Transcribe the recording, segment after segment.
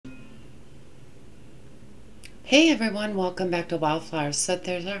Hey everyone, welcome back to Wildflowers. So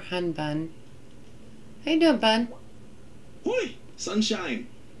there's our hun bun. How you doing, bun? Hoi, sunshine.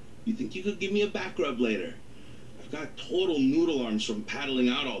 You think you could give me a back rub later? I've got total noodle arms from paddling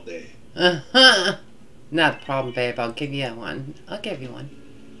out all day. Not a problem, babe. I'll give you one.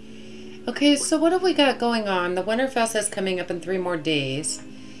 Okay, so what have we got going on? The Winterfest is coming up in 3 more days.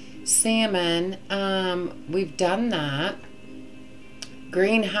 Salmon, we've done that.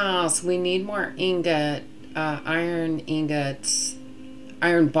 Greenhouse, we need more iron ingots,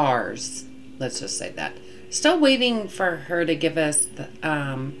 iron bars. Let's just say that. Still waiting for her to give us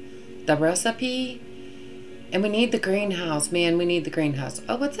the recipe. And we need the greenhouse. Man, we need the greenhouse.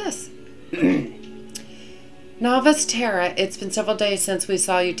 Oh, what's this? Novice Tara, it's been several days since we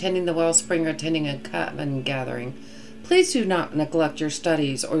saw you tending the wellspring or attending a coven gathering. Please do not neglect your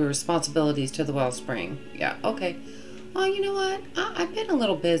studies or your responsibilities to the wellspring. Yeah, okay. Well, you know what? I've been a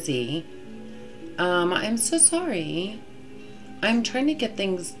little busy. I'm so sorry. I'm trying to get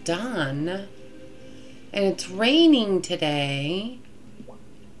things done. And it's raining today.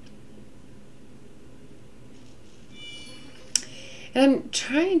 And I'm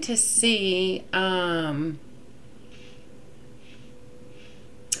trying to see, gotta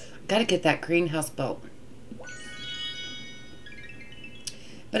get that greenhouse built.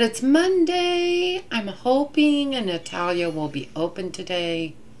 But it's Monday. I'm hoping Natalia will be open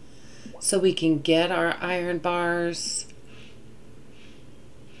today so we can get our iron bars.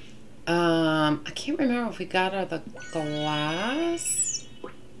 I can't remember if we got all the glass.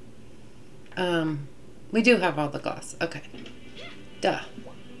 We do have all the glass. Okay. Duh.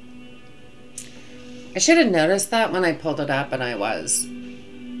 I should have noticed that when I pulled it up, and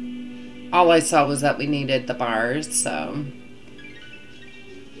all I saw was that we needed the bars, so.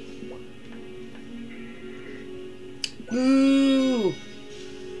 Ooh.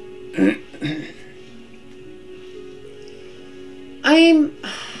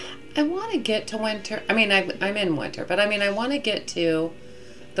 I want to get to winter. I mean, I'm in winter, but I mean, I want to get to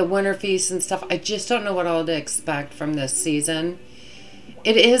the winter feast and stuff. I just don't know what all to expect from this season.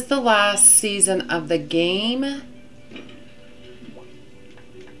 It is the last season of the game.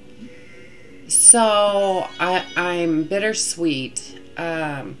 So I'm bittersweet.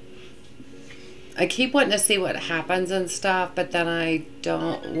 I keep wanting to see what happens and stuff, but then I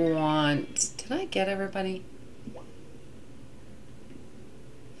don't want... Did I get everybody?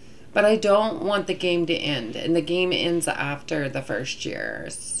 But I don't want the game to end. And the game ends after the first year.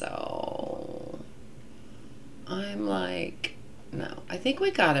 So I'm like, no. I think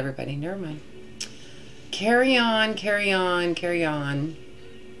we got everybody. Never mind. Carry on, carry on, carry on.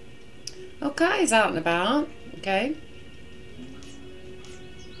 Okay, he's out and about. Okay.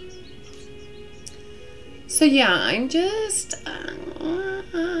 So yeah, I'm just,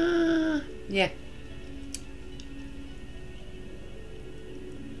 yeah.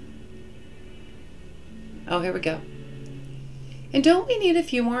 Oh, here we go. And don't we need a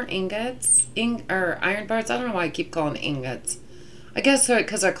few more ingots? Or iron bars? I don't know why I keep calling ingots. I guess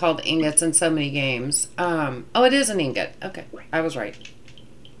because they're called ingots in so many games. Oh, it is an ingot. Okay, I was right.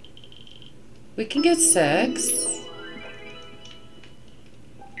 We can get 6.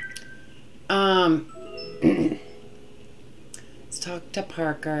 Let's talk to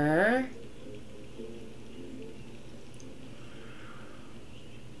Parker.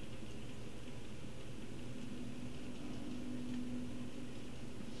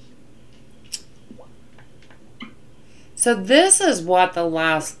 So this is what the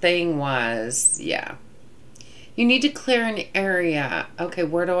last thing was. Yeah. You need to clear an area. Okay,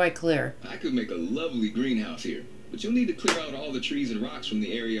 where do I clear? I could make a lovely greenhouse here, but you'll need to clear out all the trees and rocks from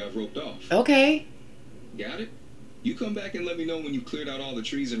the area I've roped off. Okay. Got it? You come back and let me know when you've cleared out all the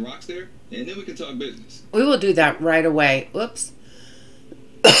trees and rocks there, and then we can talk business. We will do that right away. Whoops.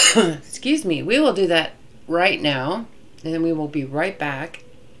 Excuse me. We will do that right now, and then we will be right back.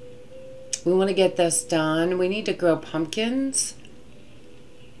 We want to get this done. We need to grow pumpkins.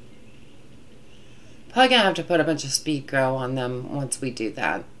 Probably going to have to put a bunch of speed grow on them once we do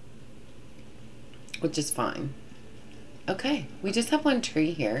that. Which is fine. Okay. We just have one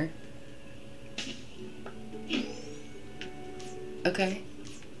tree here. Okay.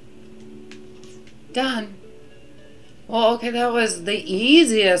 Done. Well, okay, that was the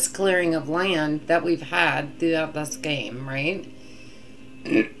easiest clearing of land that we've had throughout this game, right?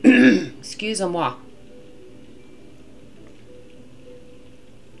 Excusez-moi.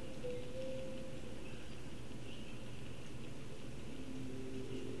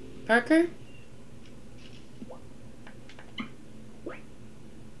 Parker?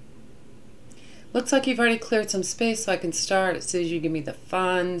 Looks like you've already cleared some space, so I can start as soon as you give me the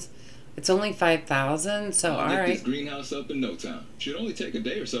funds. It's only 5,000, so I'll get alright. this greenhouse up in no time. Should only take a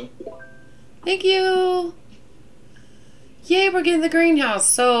day or so. Thank you! Yay, we're getting the greenhouse.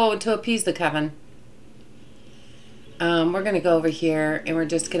 So, to appease the coven, we're going to go over here and we're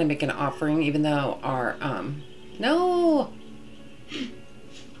just going to make an offering, even though our, no!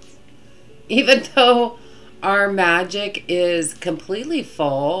 Even though our magic is completely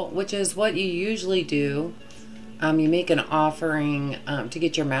full, which is what you usually do. You make an offering to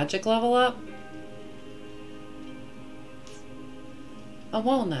get your magic level up. A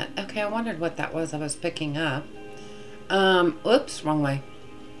walnut. Okay, I wondered what that was I was picking up. Oops, wrong way.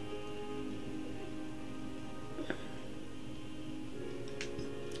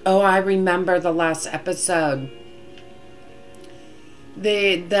 Oh, I remember the last episode.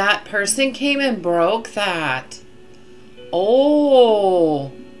 That person came and broke that.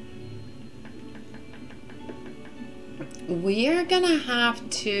 Oh. We are gonna have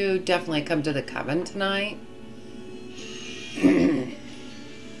to definitely come to the coven tonight.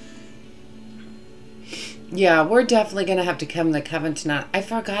 Yeah, we're definitely gonna have to come to the coven tonight. I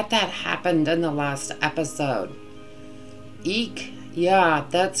forgot that happened in the last episode. Eek. Yeah,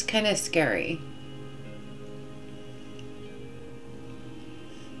 that's kind of scary.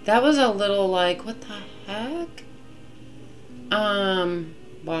 That was a little like, what the heck?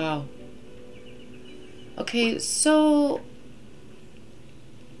 Wow. Okay, so...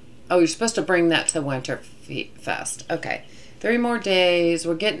 Oh, you're supposed to bring that to Winterfest. Okay. 3 more days.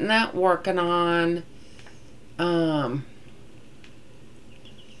 We're getting that working on. Yeah,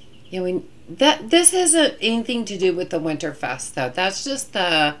 this hasn't anything to do with the Winterfest, though. That's just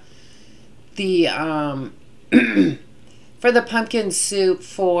the for the pumpkin soup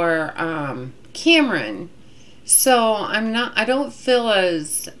for, Cameron. So, I don't feel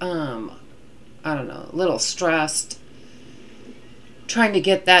as, I don't know, a little stressed trying to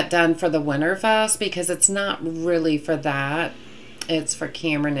get that done for the Winterfest because it's not really for that. It's for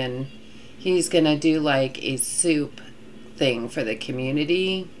Cameron, and he's going to do like a soup thing for the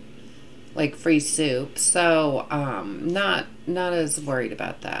community, like free soup. So, not as worried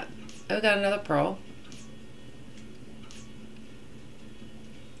about that. Oh, got another pearl.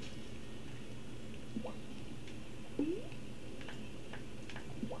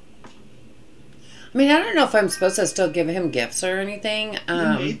 I mean, I don't know if I'm supposed to still give him gifts or anything.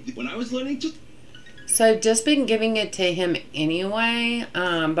 When I was learning to... So I've just been giving it to him anyway.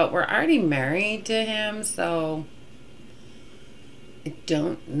 But we're already married to him, so I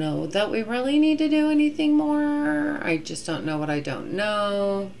don't know that we really need to do anything more. I just don't know what I don't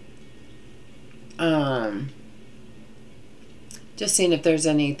know. Just seeing if there's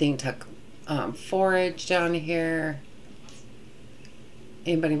anything to forage down here.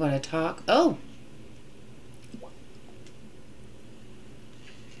 Anybody want to talk? Oh!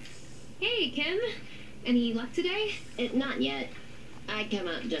 Hey, Kim. Any luck today? Not yet. I come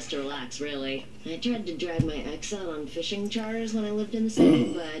out just to relax, really. I tried to drag my ex out on fishing charters when I lived in the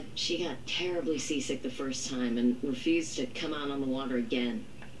city, but she got terribly seasick the first time and refused to come out on the water again.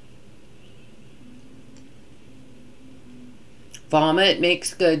 Vomit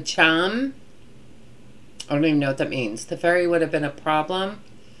makes good chum. I don't even know what that means. The fairy would have been a problem.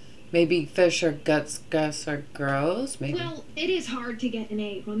 Maybe fish or guts are gross. Maybe. Well, it is hard to get in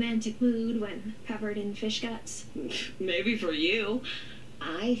a romantic mood when covered in fish guts. Maybe for you.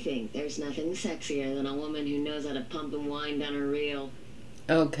 I think there's nothing sexier than a woman who knows how to pump and wind down her reel.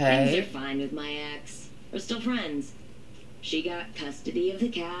 Okay. Things are fine with my ex. We're still friends. She got custody of the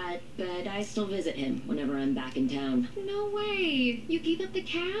cat, but I still visit him whenever I'm back in town. No way. You gave up the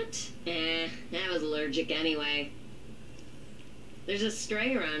cat? I was allergic anyway. There's a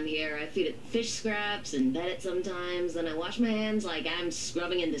stray around here. I feed it fish scraps and pet it sometimes, then I wash my hands like I'm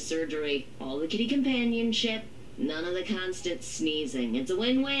scrubbing into surgery. All the kitty companionship, none of the constant sneezing. It's a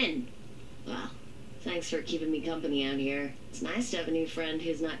win-win. Well, thanks for keeping me company out here. It's nice to have a new friend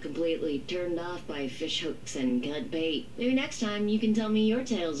who's not completely turned off by fish hooks and cut bait. Maybe next time you can tell me your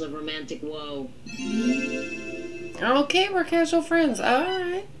tales of romantic woe. Okay, we're casual friends.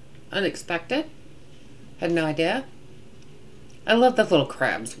 Alright. Unexpected. Had no idea. I love the little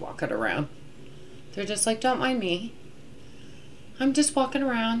crabs walking around. They're just like, don't mind me. I'm just walking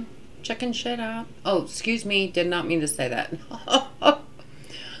around, checking shit out. Oh, excuse me. Did not mean to say that.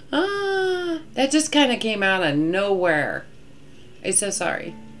 That just kind of came out of nowhere. I'm so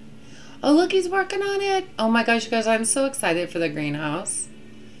sorry. Oh, look, he's working on it. Oh my gosh, you guys, I'm so excited for the greenhouse.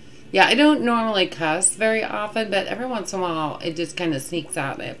 Yeah, I don't normally cuss very often, but every once in a while, it just kind of sneaks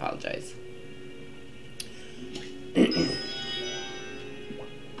out, and I apologize.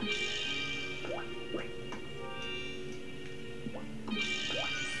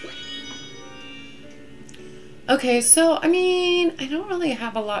 Okay, so, I mean, I don't really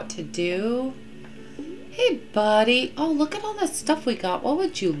have a lot to do. Hey, buddy. Oh, look at all the stuff we got. What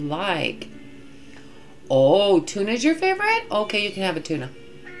would you like? Oh, tuna's your favorite? Okay, you can have a tuna.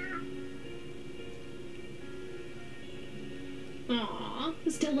 Aw,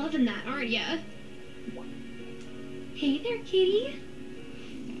 still loving that, aren't ya? Hey there, kitty.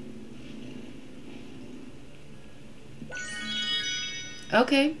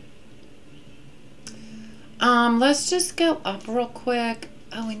 Okay. Let's just go up real quick.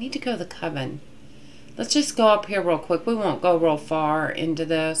 Oh, we need to go to the coven. Let's just go up here real quick. We won't go real far into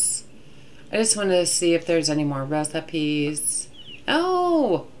this. I just wanted to see if there's any more recipes.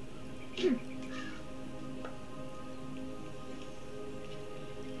 Oh!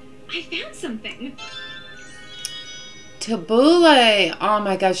 I found something. Tabbouleh! Oh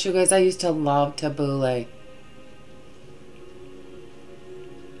my gosh, you guys, I used to love tabbouleh.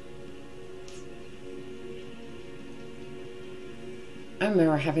 I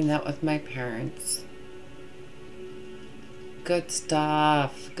remember having that with my parents. Good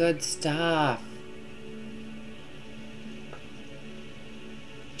stuff. Good stuff.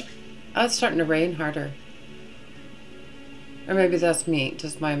 Oh, it's starting to rain harder. Or maybe that's me,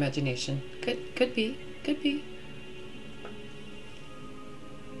 just my imagination. Could be. Could be.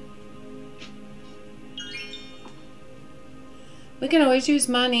 We can always use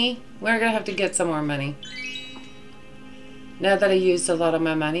money. We're gonna have to get some more money. Now that I used a lot of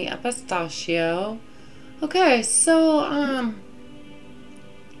my money, a pistachio. Okay, so,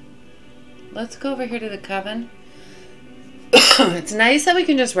 let's go over here to the coven. It's nice that we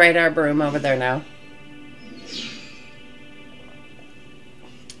can just ride our broom over there now.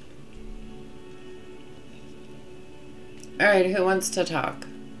 Alright, who wants to talk?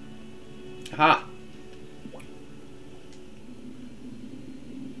 Ha!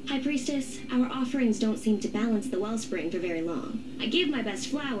 High Priestess, our offerings don't seem to balance the wellspring for very long. I gave my best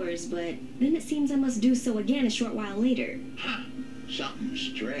flowers, but then it seems I must do so again a short while later. Something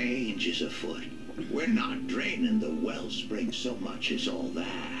strange is afoot. We're not draining the wellspring so much as all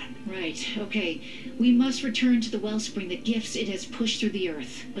that. Right, okay. We must return to the wellspring the gifts it has pushed through the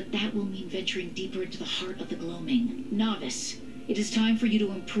earth. But that will mean venturing deeper into the heart of the gloaming. Novice, it is time for you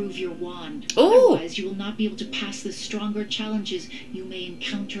to improve your wand. Ooh. Otherwise, you will not be able to pass the stronger challenges you may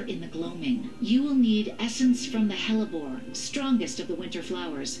encounter in the gloaming. You will need essence from the hellebore, strongest of the winter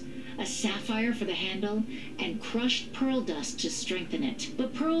flowers, a sapphire for the handle, and crushed pearl dust to strengthen it.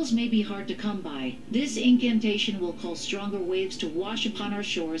 But pearls may be hard to come by. This incantation will cause stronger waves to wash upon our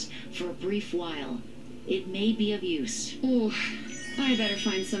shores for a brief while. It may be of use. Ooh, I better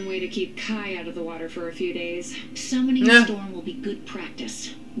find some way to keep Kai out of the water for a few days. Summoning a storm will be good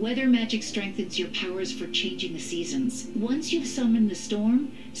practice. Weather magic strengthens your powers for changing the seasons. Once you've summoned the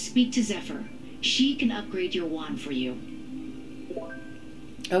storm, speak to Zephyr. She can upgrade your wand for you.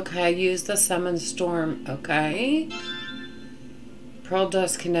 Okay, use the summon storm. Okay. Pearl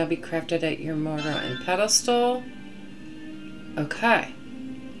dust can now be crafted at your mortar and pedestal. Okay.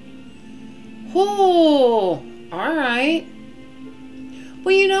 Oh, all right.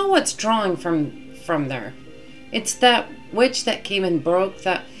 Well, you know what's drawing from there. It's that witch that came and broke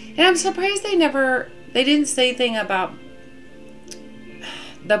that. And I'm surprised they didn't say anything about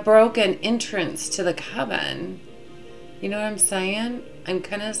the broken entrance to the coven. You know what I'm saying? I'm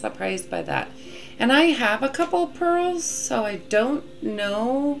kind of surprised by that. And I have a couple pearls, so I don't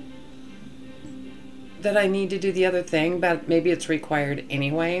know that I need to do the other thing, but maybe it's required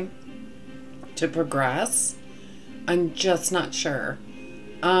anyway to progress. I'm just not sure.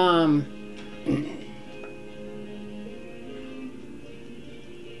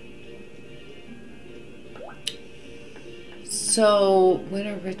 So,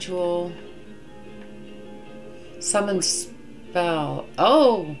 winter ritual. Summon spell.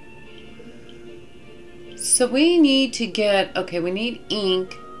 Oh! So we need to get... Okay, we need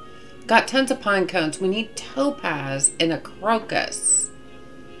ink. Got tons of pine cones. We need topaz and a crocus.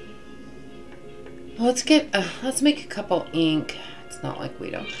 Let's get... let's make a couple ink. It's not like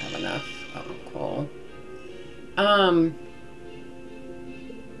we don't have enough. Oh, cool.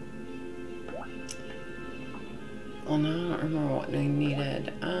 Well, no, I don't remember what I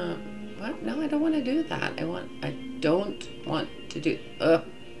needed. What? No, I don't want to do that. I don't want to do...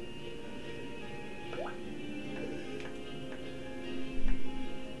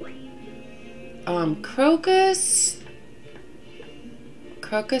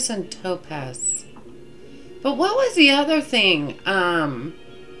 Crocus and topaz. But what was the other thing?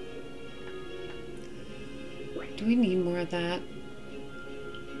 Do we need more of that?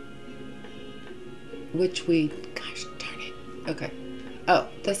 Which we... Gosh darn it. Okay. Oh,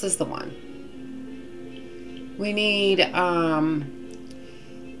 this is the one. We need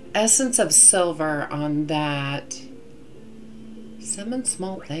essence of silver on that. Summon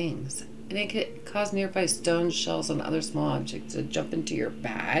small things. And it could cause nearby stones, shells, and other small objects to jump into your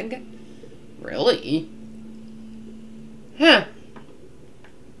bag. Really? Huh.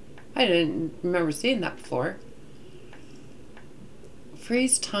 I didn't remember seeing that before.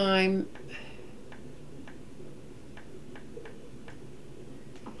 Freeze time.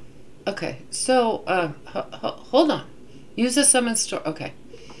 Okay, so, hold on. Use a summon store. Okay.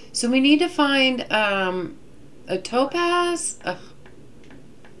 So we need to find, a topaz.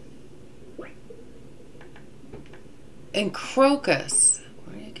 And crocus.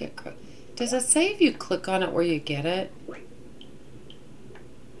 Where do you get crocus? Does it say if you click on it where you get it?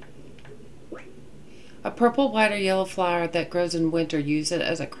 A purple, white, or yellow flower that grows in winter. Use it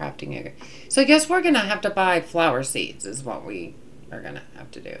as a crafting area. So I guess we're going to have to buy flower seeds is what we are going to have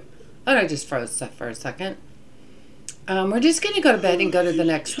to do. Oh, I just froze stuff for a second. We're just going to go to bed and go to the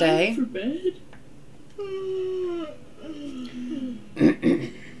next day. For bed?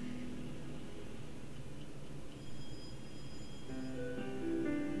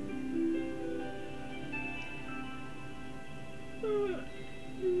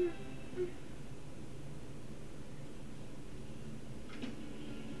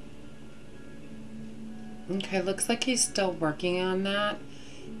 Okay, looks like he's still working on that.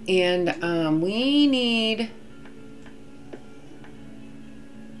 And we need...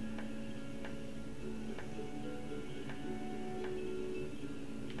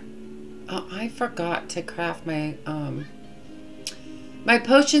 Oh, I forgot to craft my my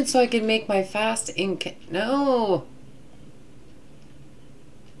potion so I can make my fast ink. No.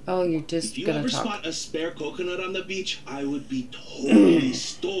 Oh, you're just If you gonna ever talk. spot a spare coconut on the beach, I would be totally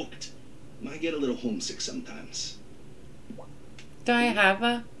stoked. Might get a little homesick sometimes. Do I have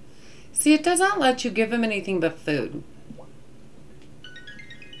a... See, it doesn't let you give him anything but food.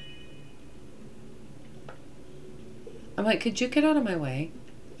 I'm like, could you get out of my way?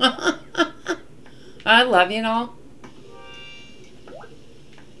 I love you and all.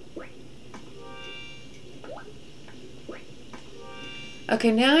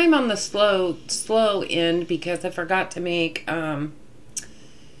 Okay, now I'm on the slow end because I forgot to make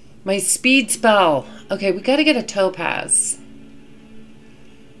my speed spell. Okay, we got to get a topaz.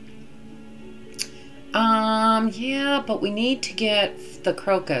 Yeah, but we need to get the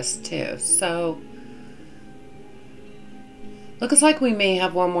crocus too. So looks like we may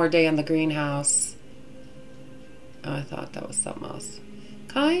have one more day in the greenhouse. Oh, I thought that was something else.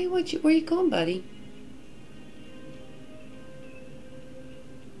 Kai, where you going, buddy?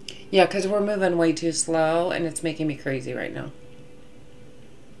 Yeah, because we're moving way too slow and it's making me crazy right now.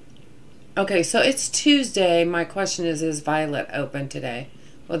 Okay, so it's Tuesday. My question is Violet open today?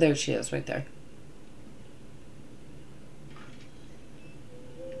 Well, there she is right there.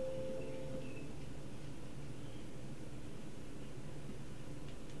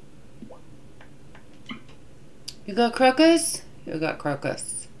 You got crocus? You got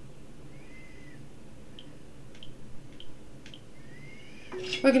crocus.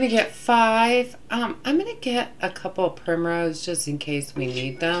 We're gonna get 5. I'm gonna get a couple of primrose just in case we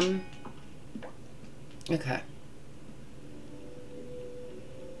need them. Okay.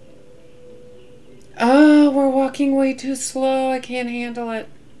 Oh, we're walking way too slow. I can't handle it.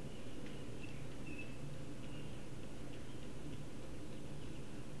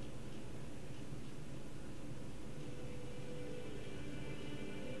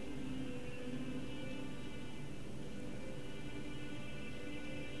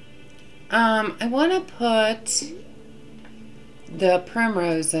 I want to put the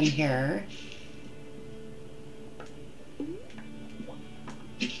primrose in here.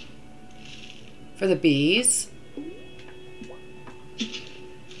 For the bees.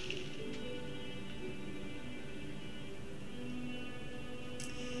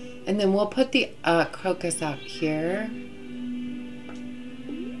 And then we'll put the crocus out here.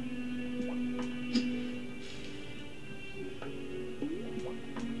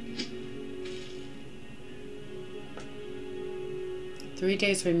 Three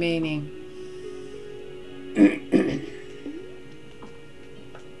days remaining.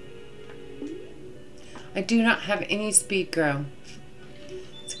 I do not have any speed grow.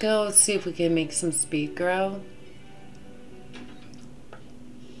 Let's go see if we can make some speed grow.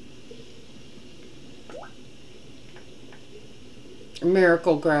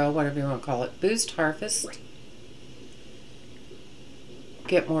 Miracle grow, whatever you want to call it. Boost harvest.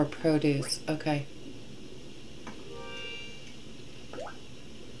 Get more produce. Okay.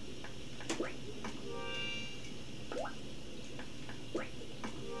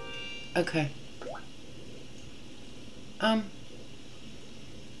 Okay. I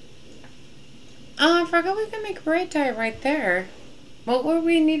forgot we can make red dye right there. What were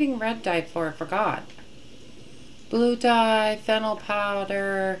we needing red dye for? I forgot. Blue dye, fennel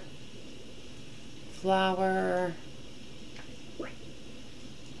powder, flour,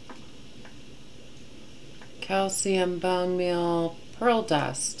 calcium, bone meal, pearl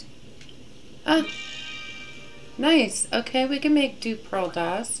dust. Ah, nice. Okay, we can do pearl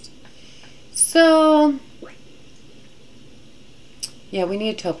dust. So, yeah, we need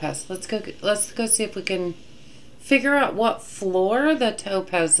a topaz. Let's go see if we can figure out what floor the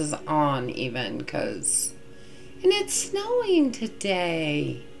topaz is on even, and it's snowing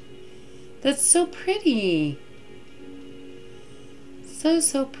today. That's so pretty.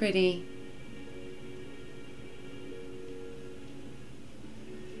 So pretty.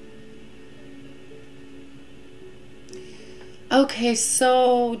 Okay,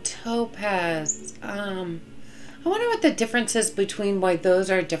 so topaz. I wonder what the difference is between why those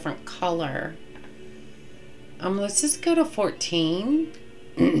are a different color. Let's just go to 14.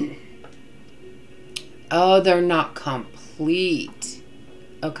 Oh, they're not complete.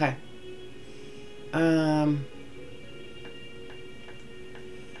 Okay. I'm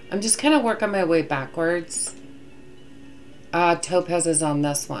just kind of working my way backwards. Topaz is on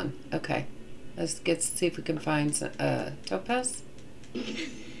this one. Okay. Let's see if we can find some, topaz.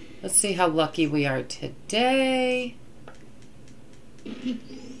 Let's see how lucky we are today.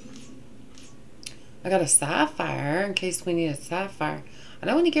 I got a sapphire in case we need a sapphire. I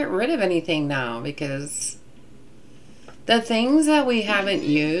don't want to get rid of anything now because the things that we haven't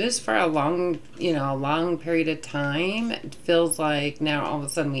used for a long period of time, it feels like now all of a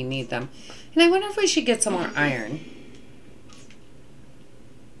sudden we need them. And I wonder if we should get some more iron.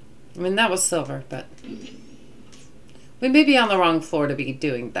 I mean, that was silver, but we may be on the wrong floor to be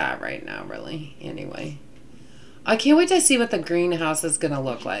doing that right now, really. Anyway, I can't wait to see what the greenhouse is going to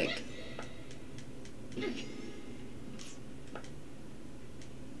look like.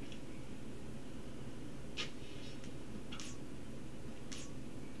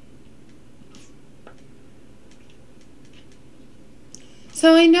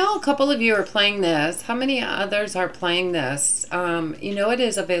 So I know a couple of you are playing this. How many others are playing this? You know, it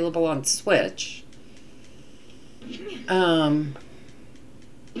is available on Switch. I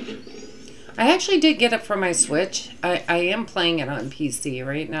actually did get it for my Switch. I am playing it on PC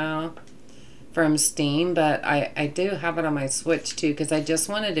right now from Steam, but I do have it on my Switch too because I just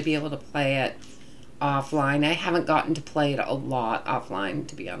wanted to be able to play it offline. I haven't gotten to play it a lot offline,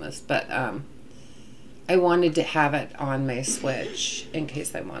 to be honest, but I wanted to have it on my Switch in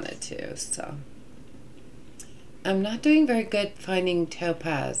case I wanted to, so. I'm not doing very good finding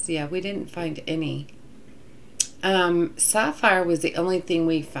topaz. Yeah, we didn't find any. Sapphire was the only thing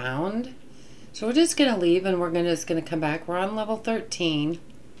we found. So we're just going to leave and we're just going to come back. We're on level 13.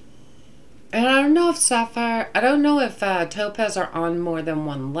 And I don't know if topaz are on more than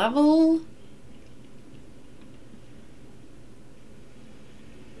one level.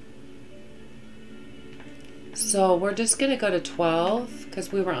 So we're just going to go to 12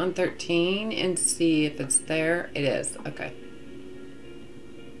 because we were on 13 and see if it's there. It is. Okay.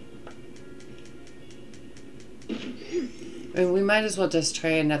 And we might as well just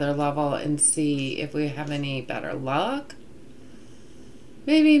try another level and see if we have any better luck.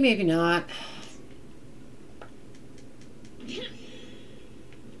 Maybe, maybe not.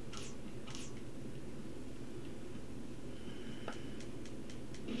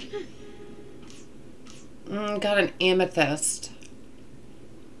 Got an amethyst.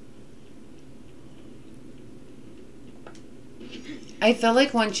 I feel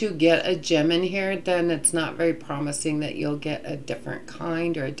like once you get a gem in here, then it's not very promising that you'll get a different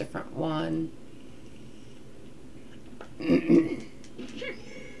kind or a different one. I'm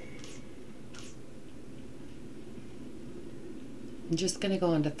just going to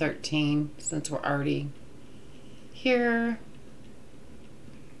go into 13 since we're already here.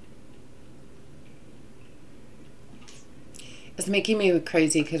 It's making me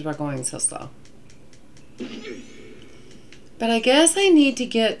crazy because we're going so slow. But I guess I need to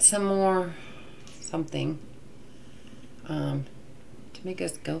get some more something to make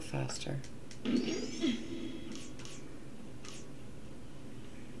us go faster. Come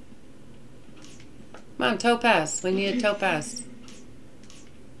on, topaz. We need a topaz.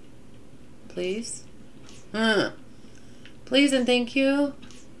 Please? Please and thank you.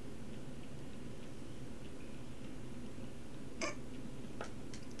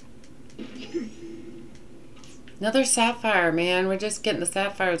 Another sapphire, man. We're just getting the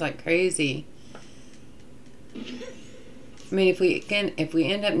sapphires like crazy. I mean, if we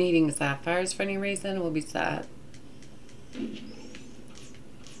end up needing sapphires for any reason, we'll be sad.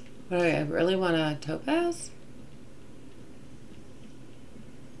 What do I really want a topaz?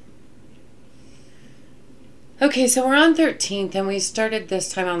 Okay, so we're on 13th, and we started this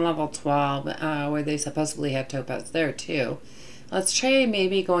time on level 12, where they supposedly had topaz there too. Let's try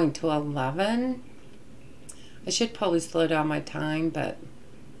maybe going to 11. I should probably slow down my time, but...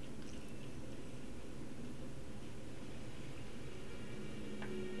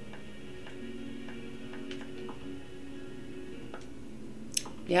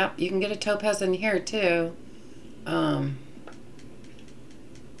 Yep, you can get a topaz in here too.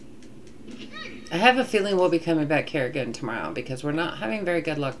 I have a feeling we'll be coming back here again tomorrow because we're not having very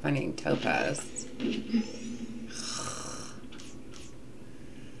good luck finding topaz.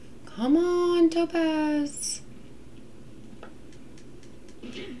 Come on, topaz.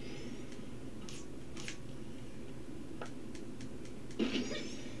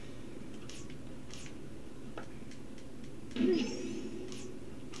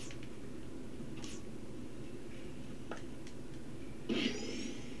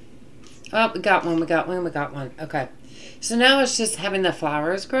 Oh, we got one, we got one, we got one. Okay. So now it's just having the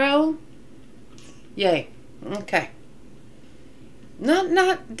flowers grow. Yay. Okay.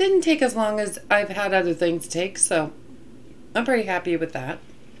 Didn't take as long as I've had other things take, so I'm pretty happy with that.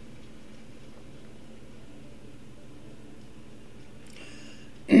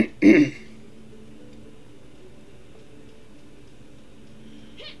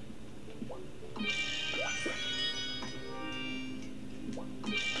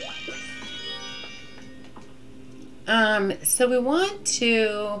 So we want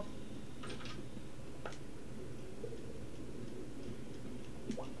to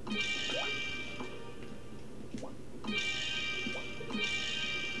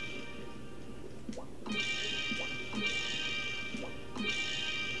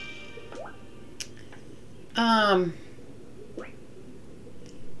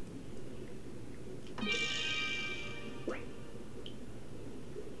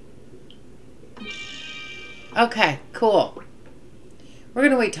okay, cool. We're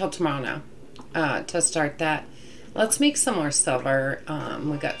gonna wait till tomorrow now to start that. Let's make some more silver.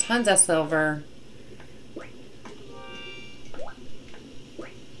 We got tons of silver,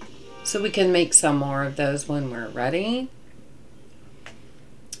 so we can make some more of those when we're ready.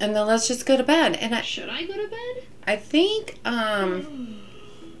 And then let's just go to bed. And should I go to bed? I think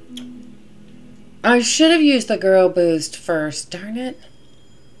I should have used the girl boost first. Darn it.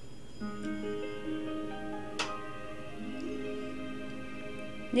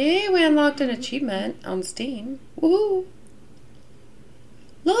 Yay, we unlocked an achievement on Steam. Woohoo!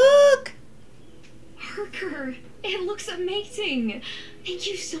 Look! Harker, it looks amazing. Thank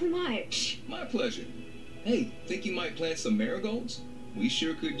you so much. My pleasure. Hey, think you might plant some marigolds? We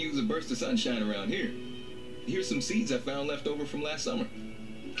sure could use a burst of sunshine around here. Here's some seeds I found left over from last summer.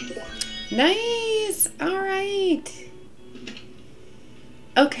 Nice! Alright.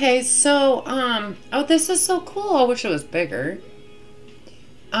 Okay, so, oh, this is so cool. I wish it was bigger.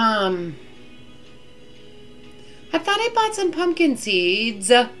 I thought I bought some pumpkin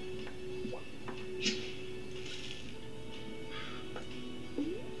seeds. I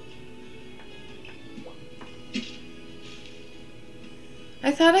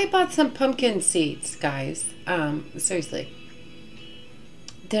thought I bought some pumpkin seeds, guys. Seriously.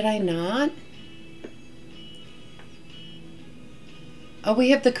 Did I not? Oh, we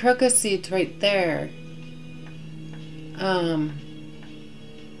have the crocus seeds right there.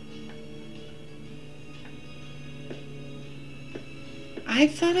 I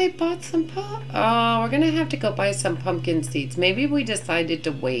thought I bought some oh, we're gonna have to go buy some pumpkin seeds. Maybe we decided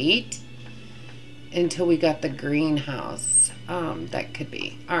to wait until we got the greenhouse. That could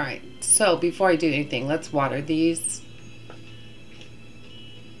be. Alright, so before I do anything, let's water these.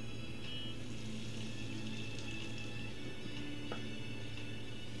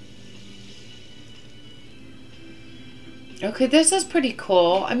 Okay, this is pretty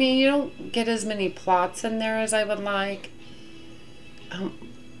cool. I mean, you don't get as many plots in there as I would like.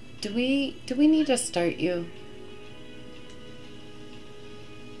 Do we need to start you?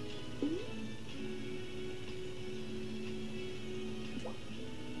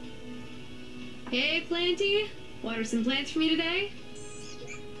 Hey, Planty. Water some plants for me today?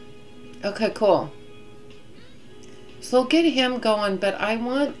 Okay, cool. So we'll get him going, but I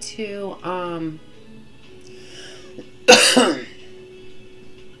want to,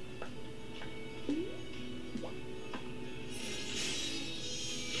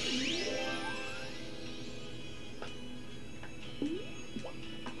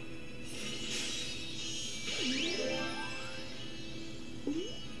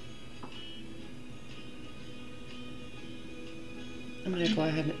 I'm gonna go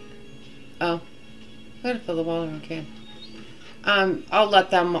ahead and... Oh. I gotta fill the water can. I'll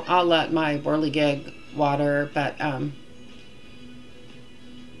let my whirligig water, but,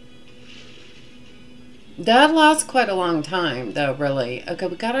 that lasts quite a long time, though, really. Okay,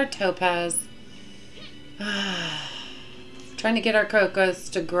 we got our topaz. Trying to get our crocus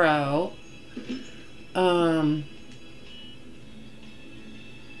to grow.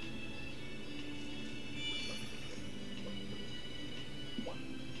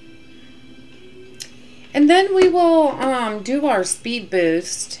 And then we will do our speed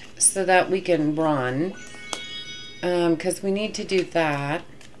boost so that we can run. Because we need to do that.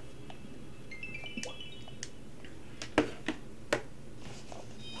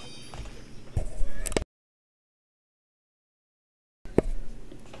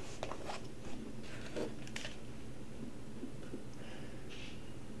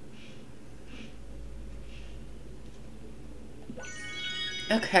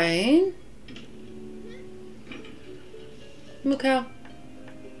 Okay. Look how.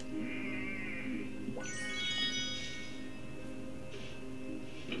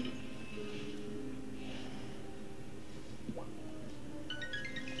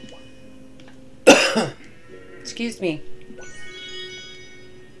 Excuse me.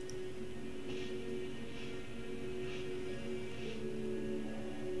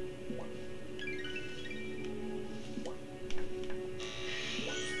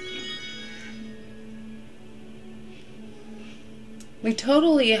 We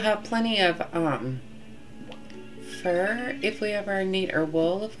totally have plenty of fur if we ever need, or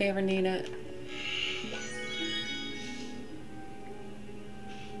wool if we ever need it.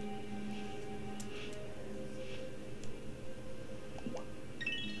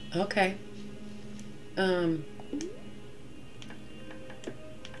 Okay. The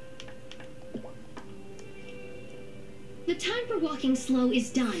time for walking slow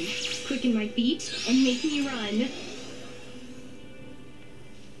is done. Quicken my feet and make me run.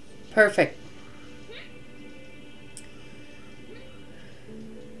 Perfect.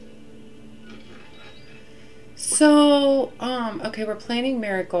 So, okay, we're planting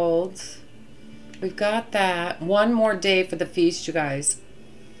marigolds. We've got that. One more day for the feast, you guys.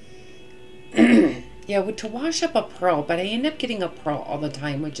 Yeah, to wash up a pearl, but I end up getting a pearl all the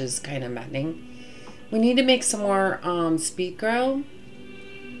time, which is kind of maddening. We need to make some more speed grow.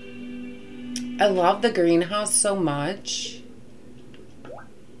 I love the greenhouse so much.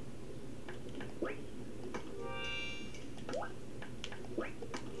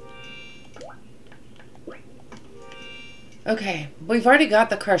 Okay, we've already got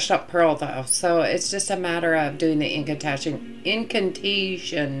the crushed up pearl though, so it's just a matter of doing the incantation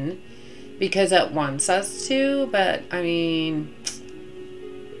because it wants us to, but I mean,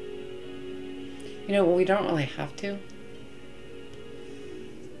 you know, we don't really have to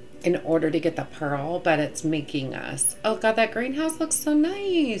in order to get the pearl, but it's making us. Oh God, that greenhouse looks so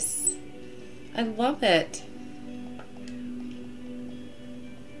nice. I love it.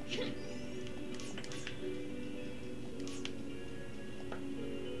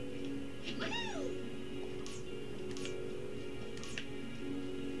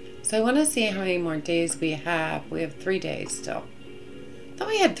 So I want to see how many more days we have. We have 3 days still. I thought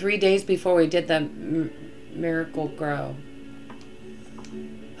we had 3 days before we did the miracle grow.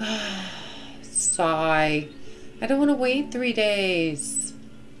 Sigh. I don't want to wait 3 days.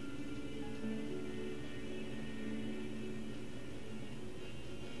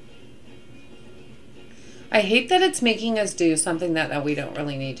 I hate that it's making us do something that we don't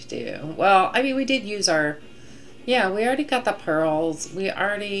really need to do. Well, I mean, we did use our... Yeah, we already got the pearls. We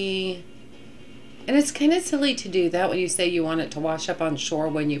already... And it's kind of silly to do that when you say you want it to wash up on shore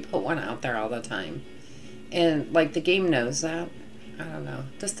when you put one out there all the time. And, like, the game knows that. I don't know.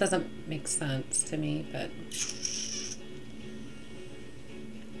 This doesn't make sense to me, but...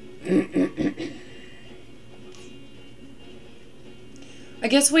 I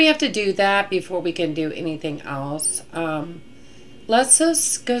guess we have to do that before we can do anything else. Let's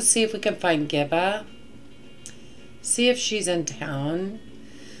just go see if we can find Giba. See if she's in town.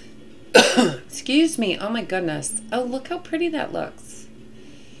 Excuse me. Oh my goodness. Oh, look how pretty that looks.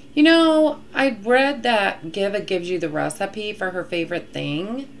 You know, I read that Giba gives you the recipe for her favorite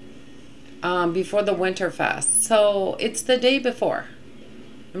thing before the Winterfest. So it's the day before.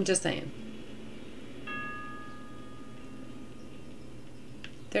 I'm just saying.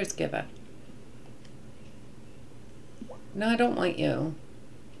 There's Giba. No, I don't want you.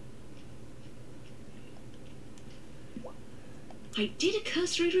 I did a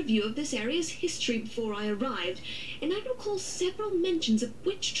cursory review of this area's history before I arrived, and I recall several mentions of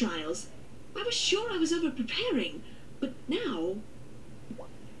witch trials. I was sure I was over-preparing, but now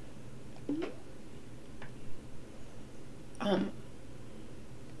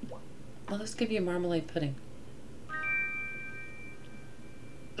Let's give you marmalade pudding.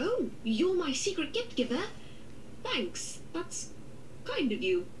 Oh, you're my secret gift giver. Thanks. That's kind of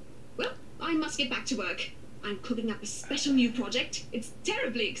you. Well, I must get back to work. I'm cooking up a special new project. It's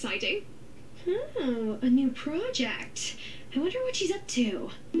terribly exciting. Oh, a new project. I wonder what she's up to.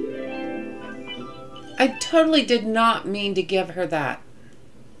 I totally did not mean to give her that.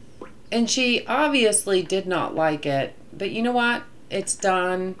 And she obviously did not like it. But you know what? It's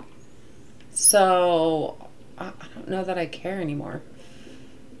done. So, I don't know that I care anymore.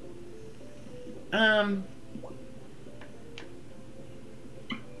 I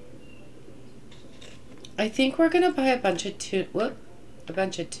think we're gonna buy a bunch of tuna.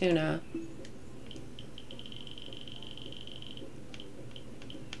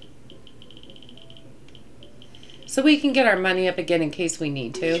 So we can get our money up again in case we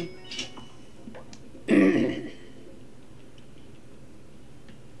need to.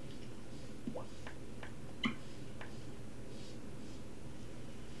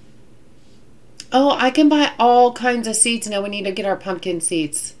 Oh, I can buy all kinds of seeds now. We need to get our pumpkin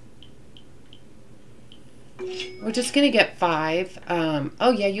seeds. We're just going to get 5.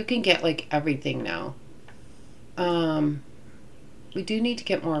 Oh, yeah, you can get, like, everything now. We do need to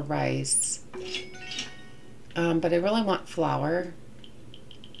get more rice. But I really want flour.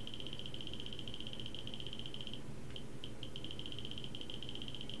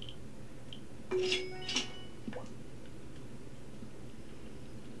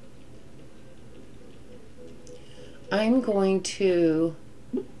 I'm going to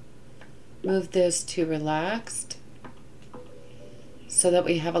move this to relaxed so that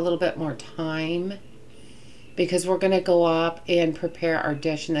we have a little bit more time, because we're going to go up and prepare our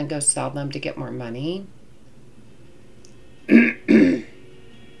dish and then go sell them to get more money.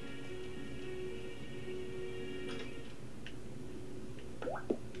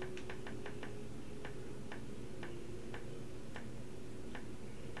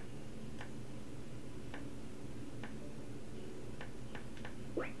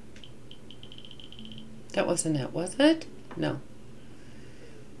 That wasn't it, was it? No.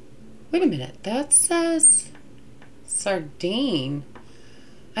 Wait a minute. That says sardine.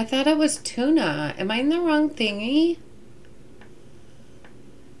 I thought it was tuna. Am I in the wrong thingy?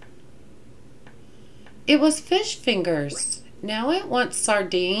 It was fish fingers. Now it wants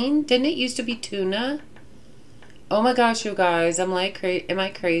sardine. Didn't it used to be tuna? Oh my gosh, you guys. I'm like, am I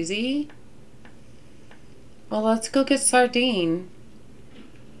crazy? Well, let's go get sardine.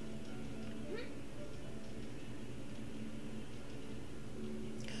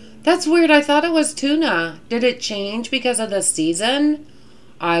 That's weird. I thought it was tuna. Did it change because of the season?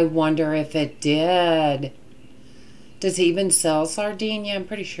 I wonder if it did. Does he even sell sardine? Yeah, I'm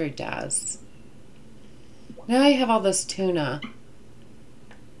pretty sure he does. Now I have all this tuna.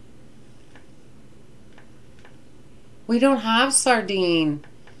 We don't have sardine.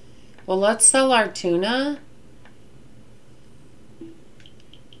 Well, let's sell our tuna.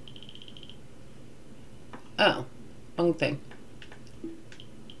 Oh, wrong thing.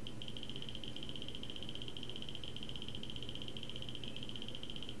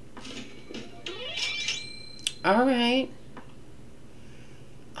 All right.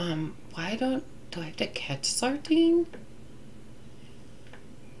 Why do I have to catch sardine?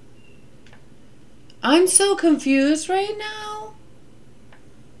 I'm so confused right now.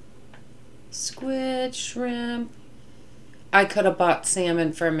 Squid, shrimp. I could have bought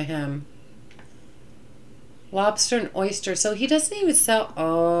salmon from him. Lobster and oyster. So he doesn't even sell.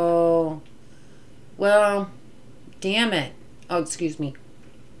 Oh. Well, damn it. Oh, excuse me.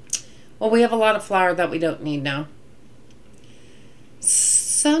 Well, we have a lot of flour that we don't need now.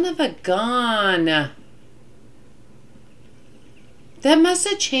 Son of a gun. That must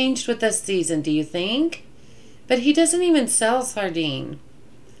have changed with this season, do you think? But he doesn't even sell sardine.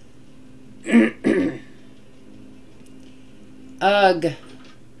 Ugh.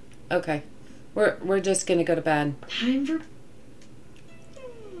 Okay. We're just gonna go to bed. Time for...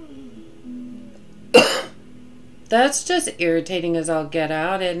 That's just irritating as all get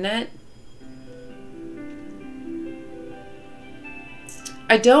out, isn't it?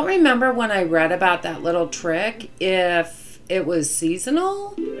 I don't remember when I read about that little trick if it was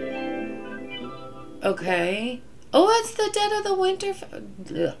seasonal. Okay. Oh, it's the Day of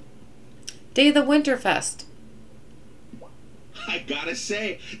the Winterfest. I gotta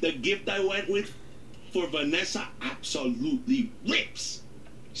say, the gift I went with for Vanessa absolutely rips.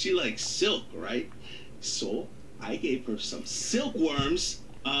 She likes silk, right? So I gave her some silkworms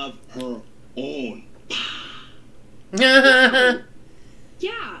of her own.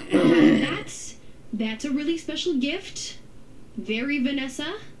 Yeah, that That's a really special gift. Very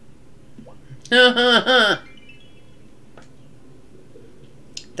Vanessa.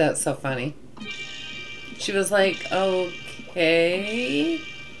 That's so funny. She was like, okay.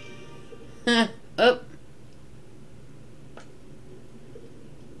 Oh.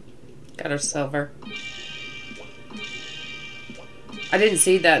 Got her silver. I didn't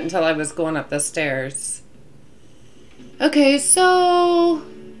see that until I was going up the stairs. Okay, so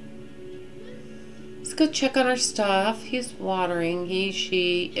let's go check on our stuff. He's watering. He,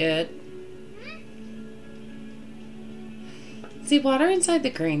 she, it. Is he water inside the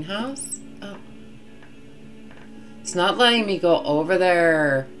greenhouse? Oh. It's not letting me go over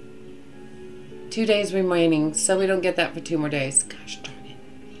there. 2 days remaining, so we don't get that for 2 more days. Gosh darn it.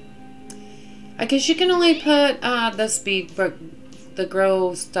 I guess you can only put the speed for the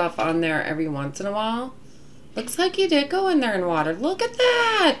grow stuff on there every once in a while. Looks like you did go in there and water. Look at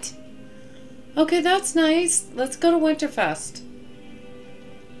that! Okay, that's nice. Let's go to Winterfest.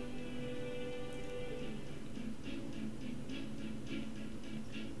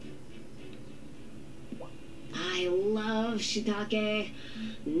 I love shiitake.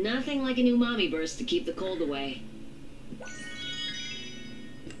 Nothing like a new mommy burst to keep the cold away.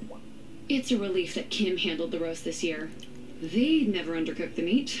 It's a relief that Kim handled the roast this year. They never undercooked the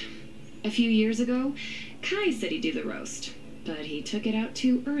meat. A few years ago, Kai said he'd do the roast, but he took it out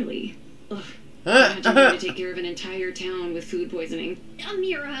too early. Ugh. Imagine having to take care of an entire town with food poisoning.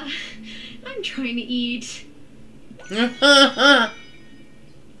 Amira, I'm trying to eat. You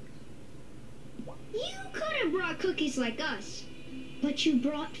could have brought cookies like us, but you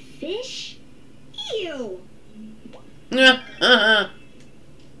brought fish? Ew!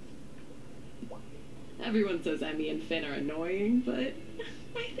 Everyone says Emmy and Finn are annoying, but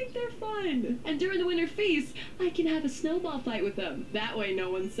I think they're fun. And during the winter feast, I can have a snowball fight with them. That way no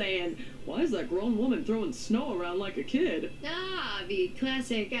one's saying, why is that grown woman throwing snow around like a kid? Ah, the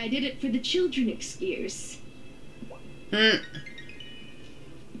classic I did it for the children excuse.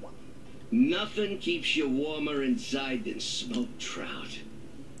 Nothing keeps you warmer inside than smoked trout.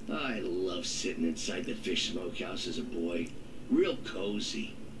 I love sitting inside the fish smokehouse as a boy. Real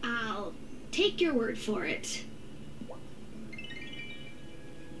cozy. I'll take your word for it.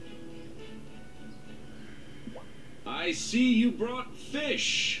 I see you brought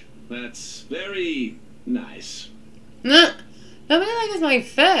fish. That's very nice. Nobody likes my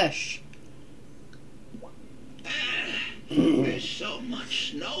fish. There's so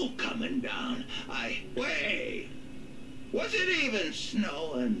much snow coming down. Wait. Was it even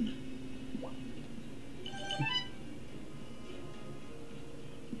snowing?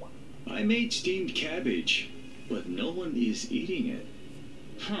 I made steamed cabbage, but no one is eating it.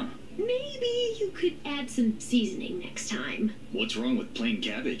 Huh. Maybe you could add some seasoning next time. What's wrong with plain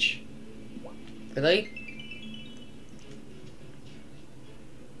cabbage? Really?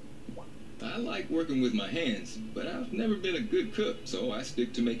 I like working with my hands, but I've never been a good cook, so I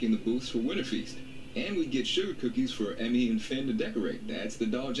stick to making the booths for Winter Feast. And we get sugar cookies for Emmy and Finn to decorate. That's the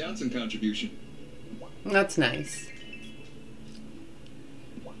Doll Johnson contribution. That's nice.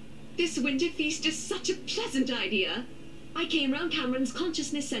 This winter feast is such a pleasant idea. I came round Cameron's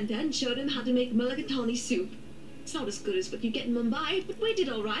Consciousness Centre and showed him how to make mulligatawny soup. It's not as good as what you get in Mumbai, but we did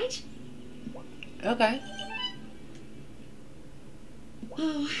all right. Okay.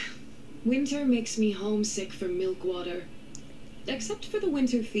 Oh, winter makes me homesick for milk water. Except for the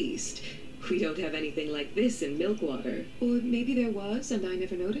winter feast. We don't have anything like this in Milkwater. Or maybe there was and I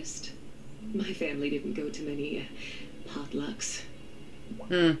never noticed. My family didn't go to many potlucks.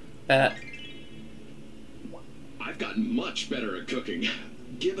 Bet. I've gotten much better at cooking.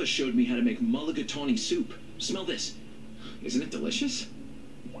 Giva showed me how to make mulligatawny soup. Smell this. Isn't it delicious?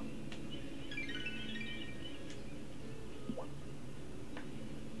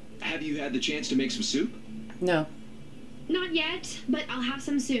 Have you had the chance to make some soup? No. Not yet, but I'll have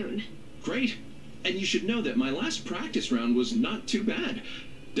some soon. Great. And you should know that my last practice round was not too bad.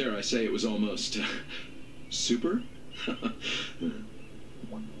 Dare I say it was almost super?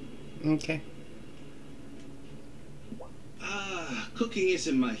 Okay. Cooking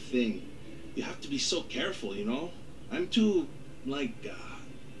isn't my thing. You have to be so careful, you know? I'm too,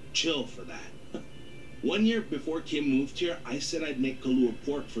 chill for that. 1 year before Kim moved here, I said I'd make Kahlua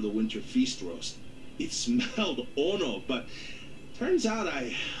pork for the winter feast roast. It smelled ono, but turns out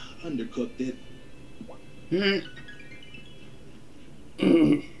I undercooked it.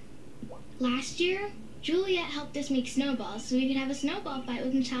 Last year, Juliet helped us make snowballs so we could have a snowball fight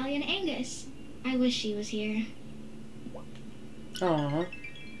with Natalia and Angus. I wish she was here. Aww.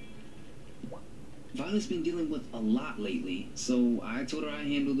 Violet's been dealing with a lot lately, so I told her I'd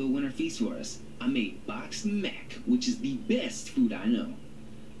handle the winter feast for us. I made boxed mac, which is the best food I know.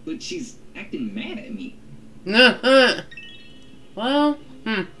 But she's acting mad at me. Well,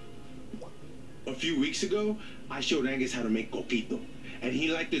 A few weeks ago, I showed Angus how to make coquito, and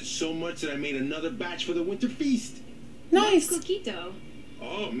he liked it so much that I made another batch for the winter feast. nice. Coquito.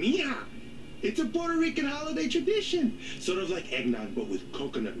 Oh, mija! It's a Puerto Rican holiday tradition, sort of like eggnog but with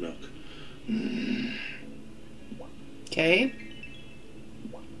coconut milk. Okay.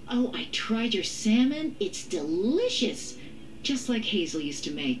 Oh, I tried your salmon. It's delicious. Just like Hazel used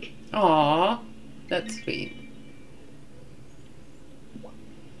to make. Aw, that's sweet.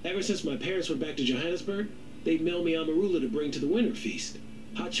 Ever since my parents went back to Johannesburg, they'd mail me amarula to bring to the winter feast.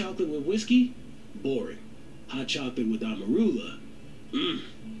 Hot chocolate with whiskey? Boring. Hot chocolate with amarula?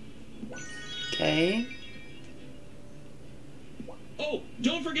 Okay. Oh,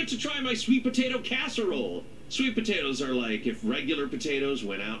 don't forget to try my sweet potato casserole. Sweet potatoes are like if regular potatoes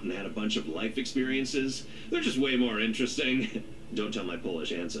went out and had a bunch of life experiences. They're just way more interesting. Don't tell my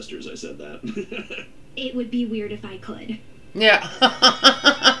Polish ancestors I said that. It would be weird if I could. Yeah.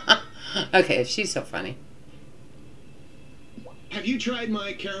 Okay, she's so funny. Have you tried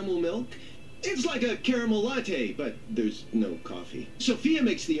my caramel milk? It's like a caramel latte, but there's no coffee. Sophia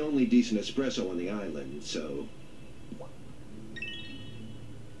makes the only decent espresso on the island, so...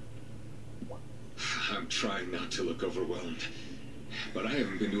 I'm trying not to look overwhelmed, but I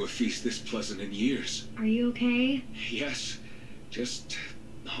haven't been to a feast this pleasant in years. Are you okay? Yes, just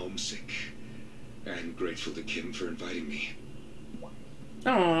homesick and grateful to Kim for inviting me.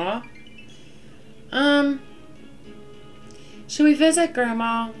 Aw. Should we visit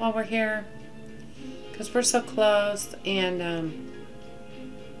Grandma while we're here? Because we're so close, and,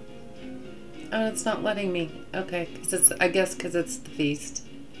 oh, it's not letting me. Okay, because it's, I guess because it's the feast.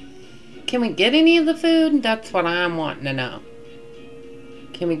 Can we get any of the food? That's what I'm wanting to know.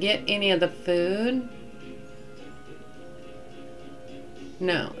 Can we get any of the food?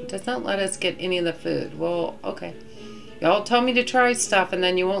 No, it does not let us get any of the food. Well, okay. Y'all told me to try stuff, and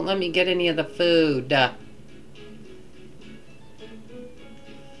then you won't let me get any of the food. Well,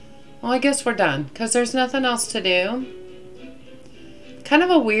 I guess we're done, because there's nothing else to do. Kind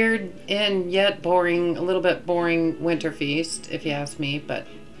of a weird and yet boring, a little bit boring winter feast, if you ask me, but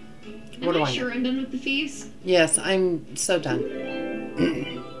what do I know? Sure I'm done with the feast? Yes, I'm so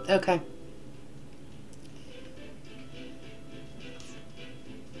done. Okay.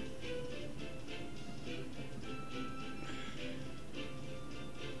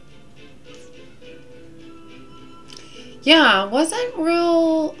 Yeah, wasn't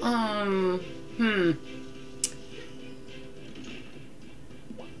real,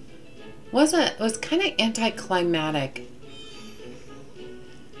 it was kind of anticlimactic.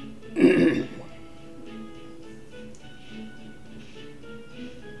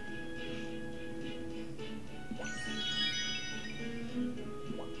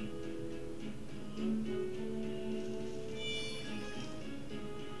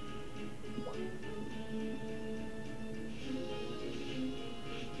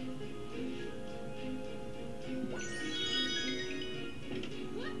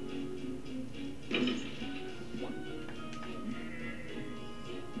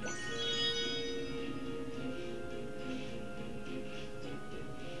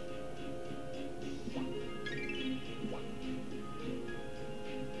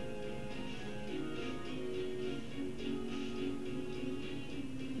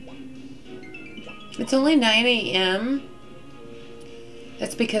 It's only 9 a.m.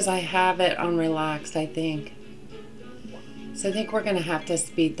 It's because I have it on relaxed, I think. So I think we're going to have to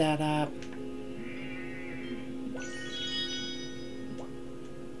speed that up.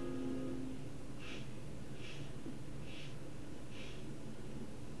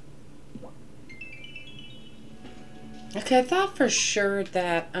 Okay, I thought for sure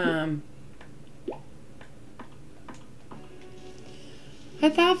that,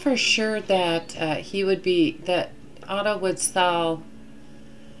 he would be, that Otto would sell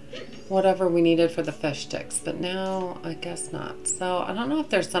whatever we needed for the fish sticks, but now I guess not. So I don't know if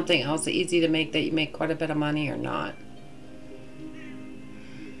there's something else easy to make that you make quite a bit of money or not.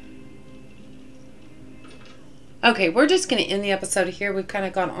 Okay, we're just going to end the episode here. We've kind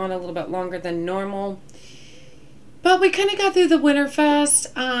of gone on a little bit longer than normal. But we kind of got through the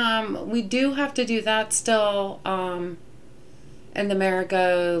Winterfest. We do have to do that still. And the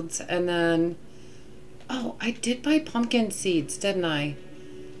marigolds. And then... Oh, I did buy pumpkin seeds, didn't I?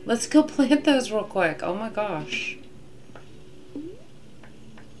 Let's go plant those real quick. Oh my gosh.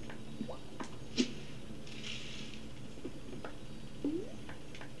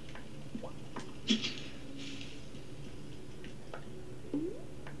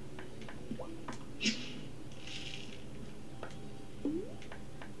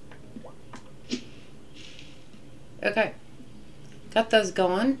 Got those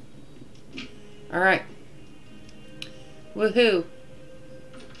going. Alright. Woohoo.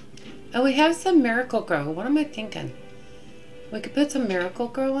 Oh, we have some Miracle Grow. What am I thinking? We could put some Miracle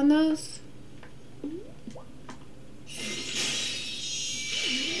Grow in those.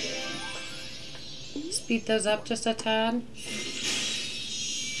 Speed those up just a tad.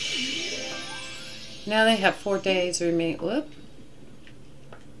 Now they have 4 days remain. Whoop.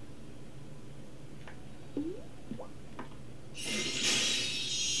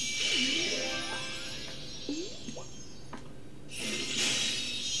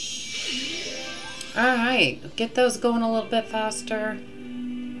 Alright, get those going a little bit faster.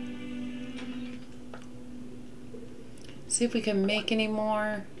 See if we can make any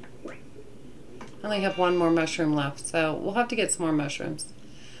more. I only have 1 more mushroom left, so we'll have to get some more mushrooms.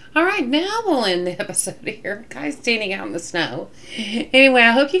 Alright, now we'll end the episode here. Guys standing out in the snow. Anyway,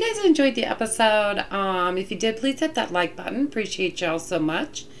 I hope you guys enjoyed the episode. If you did, please hit that like button. Appreciate y'all so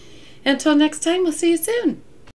much. Until next time, we'll see you soon.